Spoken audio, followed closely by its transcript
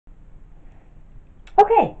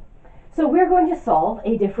Okay, so we're going to solve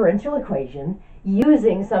a differential equation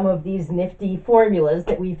using some of these nifty formulas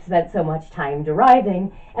that we've spent so much time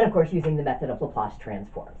deriving, and of course using the method of Laplace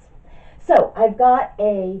transforms. So I've got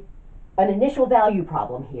an initial value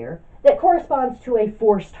problem here that corresponds to a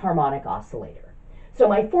forced harmonic oscillator. So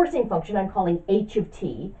my forcing function I'm calling h of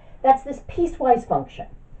t. That's this piecewise function.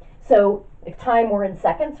 So if time were in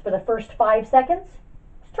seconds for the first 5 seconds,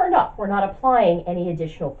 it's turned off. We're not applying any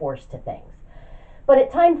additional force to things. But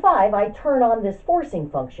at time 5, I turn on this forcing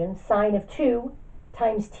function, sine of 2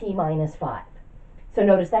 times t minus 5. So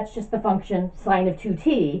notice that's just the function sine of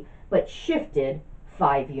 2t, but shifted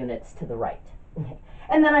 5 units to the right. Okay.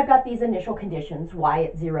 And then I've got these initial conditions, y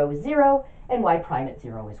at 0 is 0, and y prime at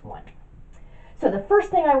 0 is 1. So the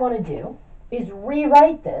first thing I want to do is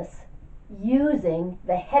rewrite this using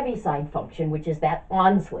the Heaviside function, which is that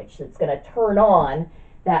on switch that's going to turn on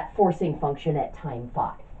that forcing function at time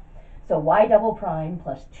 5. So y double prime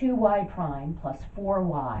plus 2y prime plus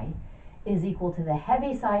 4y is equal to the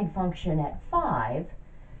Heaviside function at 5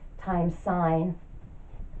 times sine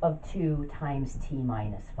of 2 times t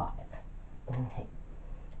minus 5. Okay.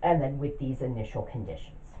 And then with these initial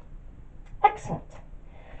conditions. Excellent.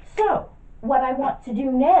 So what I want to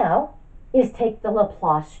do now is take the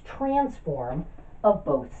Laplace transform of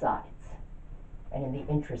both sides. And in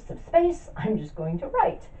the interest of space, I'm just going to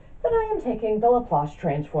write that I am taking the Laplace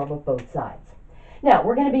transform of both sides. Now,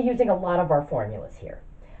 we're going to be using a lot of our formulas here.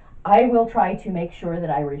 I will try to make sure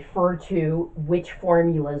that I refer to which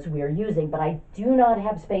formulas we're using, but I do not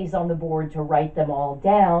have space on the board to write them all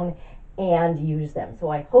down and use them. So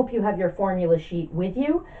I hope you have your formula sheet with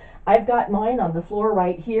you. I've got mine on the floor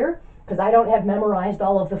right here because I don't have memorized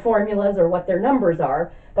all of the formulas or what their numbers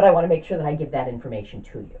are, but I want to make sure that I give that information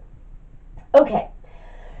to you. Okay,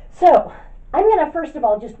 so I'm going to first of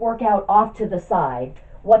all just work out off to the side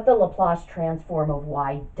what the Laplace transform of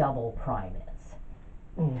y double prime is.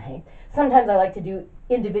 Okay. Sometimes I like to do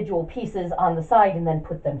individual pieces on the side and then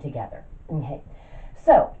put them together. Okay.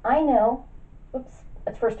 So I know, let's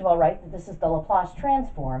first of all write that this is the Laplace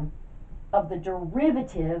transform of the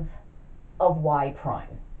derivative of y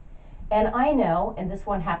prime. And I know, and this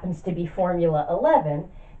one happens to be formula 11,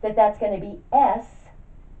 that that's going to be s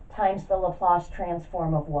times the Laplace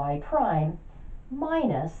transform of y prime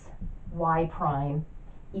minus y prime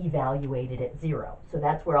evaluated at 0. So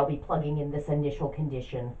that's where I'll be plugging in this initial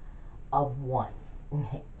condition of 1.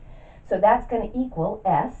 Okay. So that's going to equal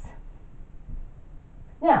s.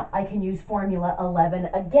 Now, I can use formula 11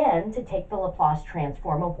 again to take the Laplace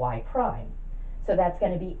transform of y prime. So that's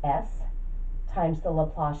going to be s times the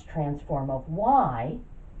Laplace transform of y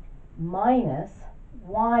minus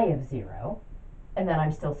y of 0. And then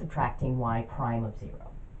I'm still subtracting y prime of 0.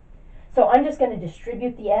 So I'm just going to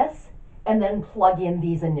distribute the s and then plug in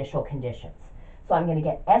these initial conditions. So I'm going to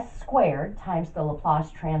get s squared times the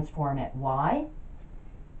Laplace transform at y.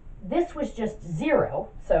 This was just 0,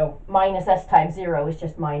 so minus s times 0 is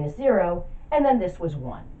just minus 0, and then this was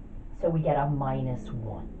 1. So we get a minus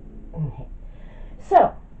 1. Okay.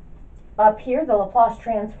 So up here, the Laplace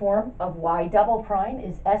transform of y double prime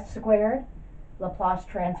is s squared, Laplace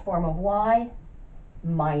transform of y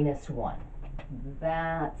minus 1.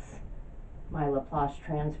 That's my Laplace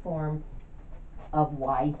transform of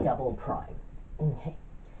y double prime. Okay.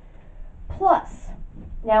 Plus,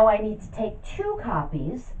 now I need to take 2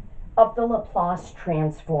 copies of the Laplace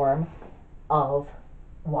transform of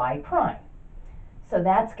y prime. So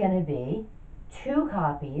that's going to be 2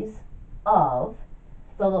 copies of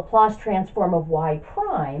the Laplace transform of y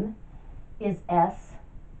prime is s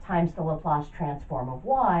times the Laplace transform of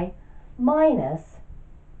y minus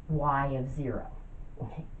y of 0.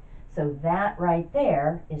 Okay. So that right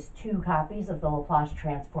there is 2 copies of the Laplace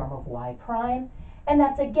transform of y prime, and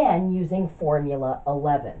that's again using formula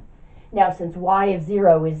 11. Now since y of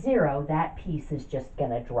 0 is 0, that piece is just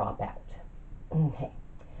going to drop out. Okay.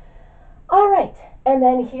 All right, and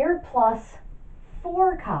then here plus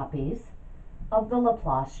 4 copies of the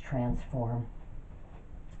Laplace transform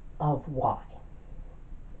of y.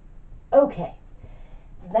 Okay,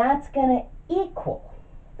 that's going to equal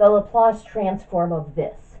the Laplace transform of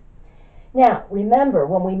this. Now, remember,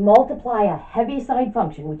 when we multiply a Heaviside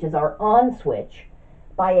function, which is our on switch,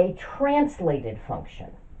 by a translated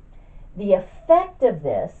function, the effect of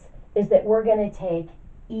this is that we're going to take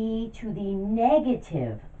e to the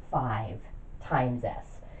negative 5 times s.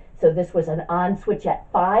 So this was an on switch at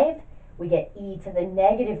 5. We get e to the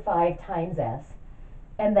negative 5 times s.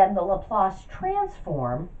 And then the Laplace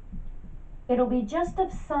transform, it'll be just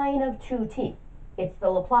of sine of 2t. It's the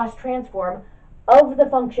Laplace transform of the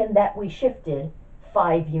function that we shifted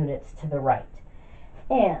 5 units to the right.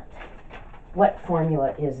 And What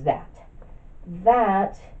formula is that?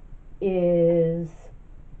 That is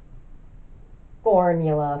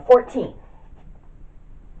formula 14.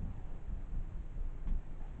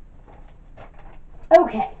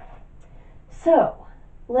 Okay, so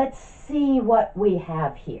let's see what we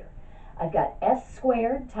have here. I've got s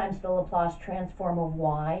squared times the Laplace transform of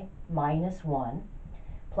y minus 1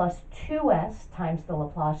 plus 2s times the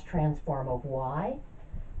Laplace transform of y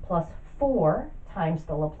plus 4 times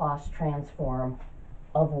the Laplace transform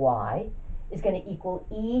of y is going to equal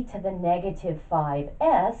e to the negative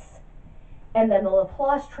 5s, and then the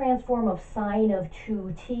Laplace transform of sine of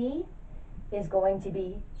 2t is going to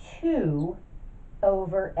be 2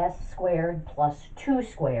 over s squared plus 2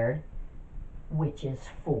 squared, which is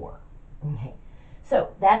 4. Okay,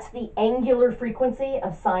 so that's the angular frequency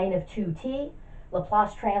of sine of 2t,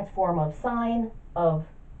 Laplace transform of sine of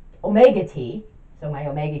omega t, so my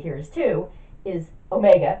omega here is 2, is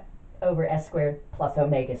omega over s squared plus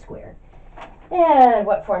omega squared. And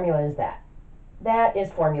what formula is that? That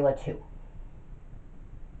is formula 2.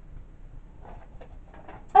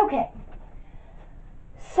 Okay,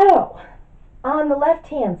 so on the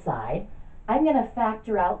left-hand side, I'm going to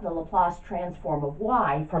factor out the Laplace transform of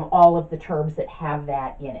y from all of the terms that have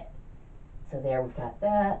that in it. So there we've got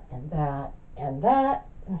that, and that, and that.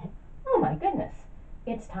 Oh my goodness.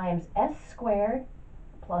 It's times s squared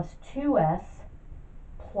plus 2s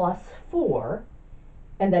plus 4,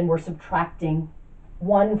 and then we're subtracting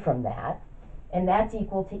 1 from that, and that's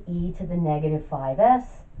equal to e to the negative 5s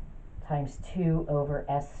times 2 over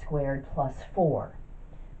s squared plus 4.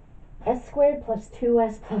 S squared plus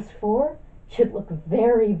 2s plus 4 should look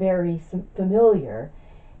very, very familiar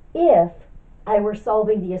if I were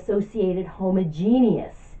solving the associated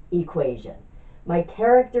homogeneous equation. My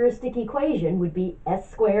characteristic equation would be s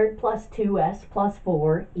squared plus 2s plus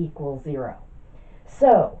 4 equals 0.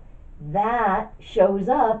 So that shows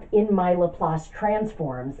up in my Laplace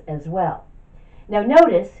transforms as well. Now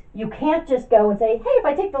notice, you can't just go and say, hey, if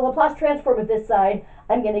I take the Laplace transform of this side,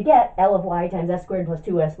 I'm going to get L of y times s squared plus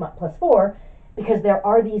 2s plus 4, because there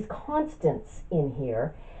are these constants in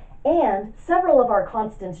here, and several of our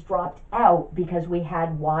constants dropped out because we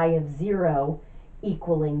had y of 0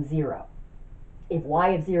 equaling 0. If y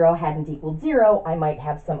of 0 hadn't equaled 0, I might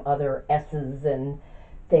have some other s's and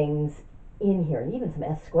things in here, and even some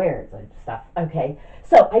s squareds and stuff. Okay,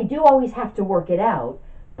 so I do always have to work it out,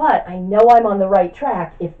 but I know I'm on the right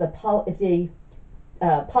track if the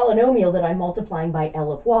polynomial that I'm multiplying by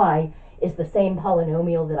L of y is the same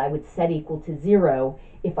polynomial that I would set equal to 0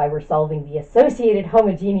 if I were solving the associated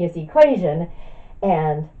homogeneous equation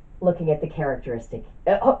and looking at the characteristic,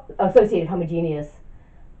 associated homogeneous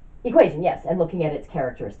equation, yes, and looking at its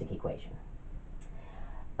characteristic equation.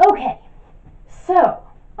 Okay, so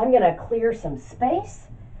I'm going to clear some space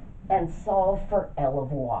and solve for L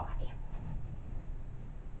of y.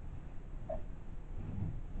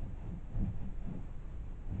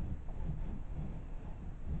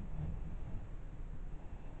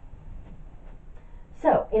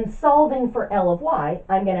 So in solving for L of y,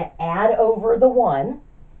 I'm going to add over the 1,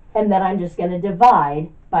 and then I'm just going to divide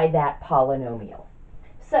by that polynomial.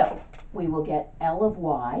 So we will get L of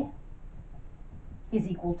y is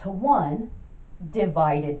equal to 1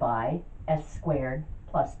 divided by s squared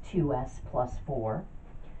plus 2s plus 4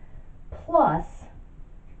 plus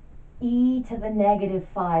e to the negative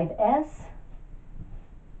 5s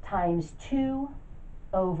times 2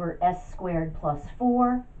 over s squared plus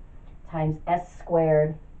 4 times s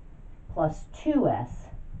squared plus 2s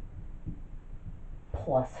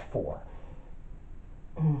plus 4.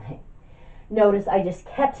 Okay. Notice I just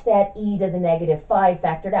kept that e to the negative 5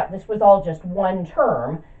 factored out. This was all just one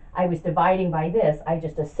term. I was dividing by this. I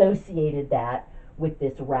just associated that with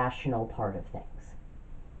this rational part of things.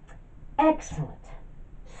 Excellent.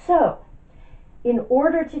 So, in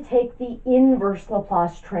order to take the inverse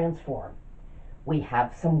Laplace transform, we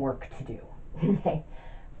have some work to do. Okay.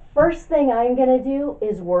 First thing I'm going to do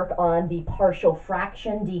is work on the partial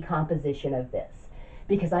fraction decomposition of this,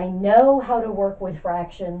 because I know how to work with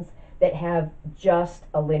fractions that have just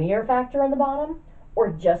a linear factor on the bottom or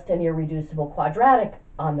just an irreducible quadratic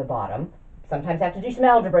on the bottom. Sometimes I have to do some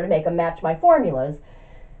algebra to make them match my formulas,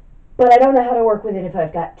 but I don't know how to work with it if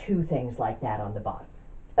I've got two things like that on the bottom.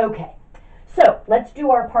 Okay, so let's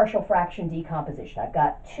do our partial fraction decomposition. I've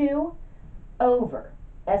got 2 over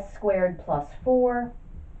s squared plus 4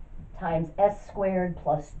 times s squared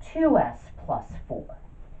plus 2s plus 4.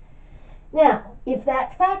 Now, if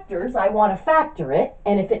that factors, I want to factor it,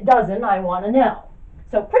 and if it doesn't, I want to know.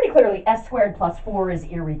 So pretty clearly, s squared plus 4 is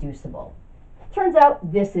irreducible. Turns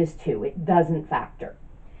out this is too. It doesn't factor.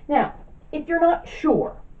 Now, if you're not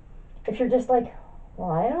sure, if you're just like,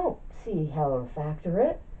 well, I don't see how to factor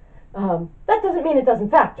it, that doesn't mean it doesn't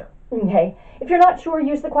factor, okay? If you're not sure,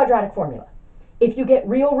 use the quadratic formula. If you get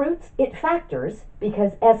real roots, it factors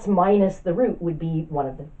because s minus the root would be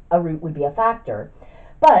a root would be a factor.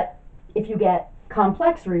 But if you get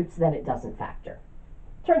complex roots, then it doesn't factor.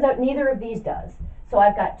 Turns out neither of these does. So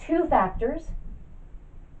I've got two factors,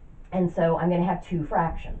 and so I'm going to have two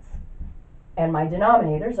fractions. And my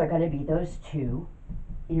denominators are going to be those two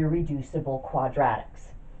irreducible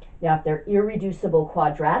quadratics. Now, if they're irreducible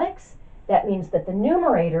quadratics, that means that the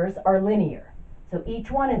numerators are linear. So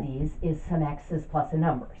each one of these is some x's plus a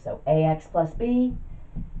number. So ax plus b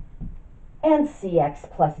and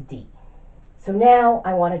cx plus d. So now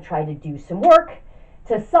I want to try to do some work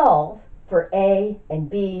to solve for a and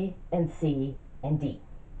b and c and d.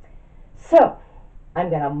 So I'm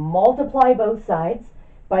going to multiply both sides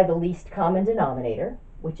by the least common denominator,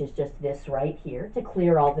 which is just this right here, to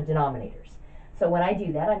clear all the denominators. So when I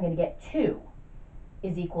do that, I'm going to get 2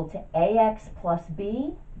 is equal to ax plus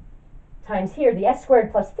b times here. The s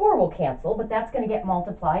squared plus 4 will cancel, but that's going to get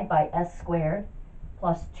multiplied by s squared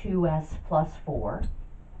plus 2s plus 4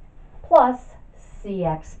 plus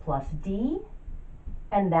cx plus d,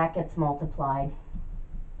 and that gets multiplied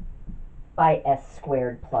by s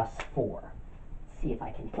squared plus 4. Let's see if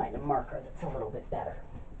I can find a marker that's a little bit better.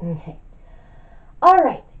 Okay. All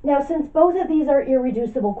right. Now, since both of these are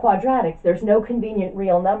irreducible quadratics, there's no convenient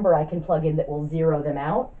real number I can plug in that will zero them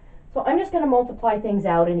out. So I'm just going to multiply things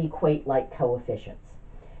out and equate like coefficients.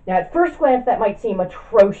 Now, at first glance, that might seem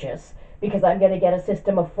atrocious because I'm going to get a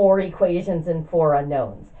system of 4 equations and 4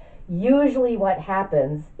 unknowns. Usually what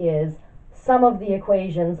happens is some of the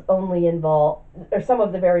equations only involve, or some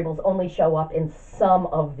of the variables only show up in some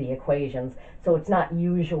of the equations, so it's not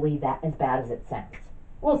usually that as bad as it sounds.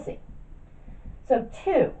 We'll see. So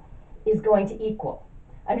 2 is going to equal,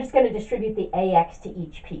 I'm just going to distribute the ax to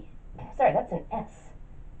each piece. Sorry, that's an s.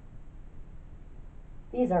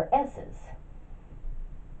 These are s's.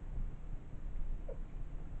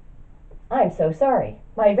 I'm so sorry.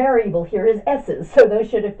 My variable here is s's, so those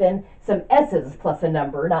should have been some s's plus a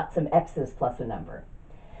number, not some x's plus a number.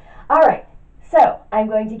 All right, so I'm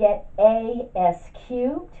going to get as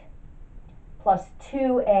cubed plus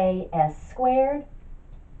 2as squared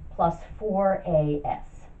plus 4as.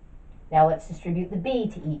 Now let's distribute the b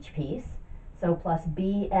to each piece. So plus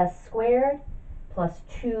bs squared plus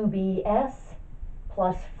 2bs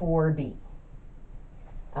plus 4b.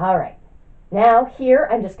 All right. Now here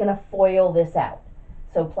I'm just going to FOIL this out.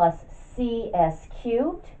 So plus cs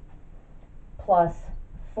cubed plus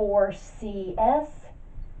 4cs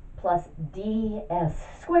plus ds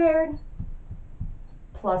squared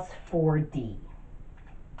plus 4d.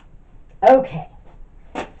 Okay,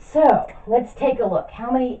 so let's take a look.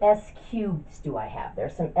 How many s cubes do I have?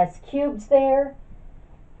 There's some s cubes there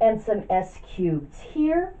and some s cubes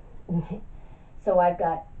here. So I've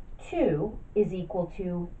got 2 is equal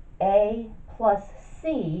to a plus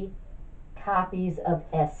c copies of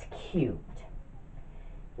s cubed.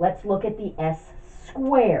 Let's look at the s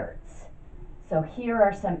squareds. So here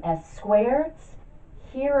are some s squareds,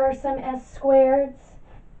 here are some s squareds,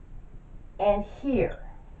 and here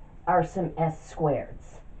are some s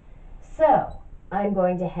squareds. So I'm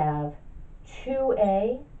going to have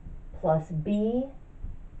 2a plus b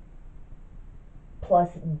plus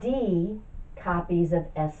d copies of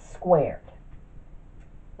s squared.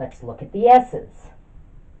 Let's look at the s's.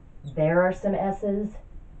 There are some s's,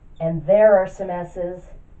 and there are some s's,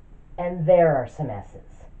 and there are some s's.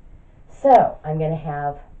 So I'm going to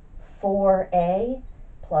have 4a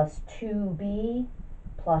plus 2b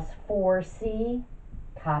plus 4c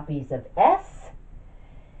copies of s.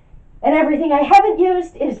 And everything I haven't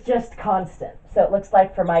used is just constant. So it looks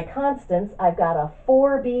like for my constants, I've got a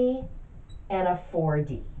 4b and a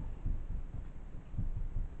 4d.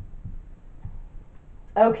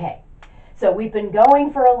 Okay, so we've been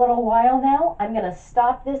going for a little while now. I'm going to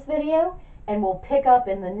stop this video, and we'll pick up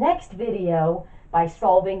in the next video by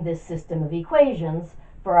solving this system of equations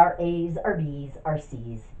for our a's, our b's, our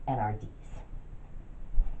c's, and our d's.